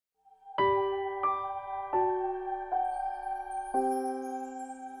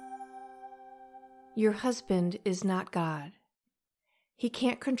Your husband is not God. He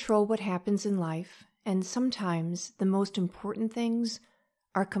can't control what happens in life, and sometimes the most important things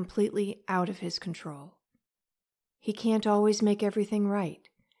are completely out of his control. He can't always make everything right.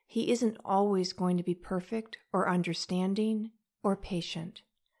 He isn't always going to be perfect or understanding or patient.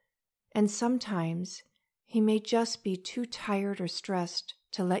 And sometimes he may just be too tired or stressed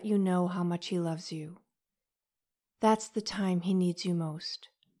to let you know how much he loves you. That's the time he needs you most.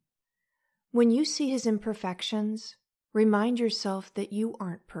 When you see his imperfections, remind yourself that you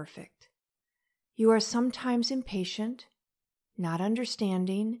aren't perfect. You are sometimes impatient, not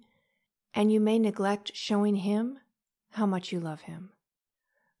understanding, and you may neglect showing him how much you love him.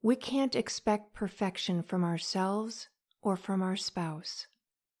 We can't expect perfection from ourselves or from our spouse.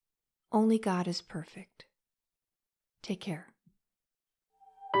 Only God is perfect. Take care.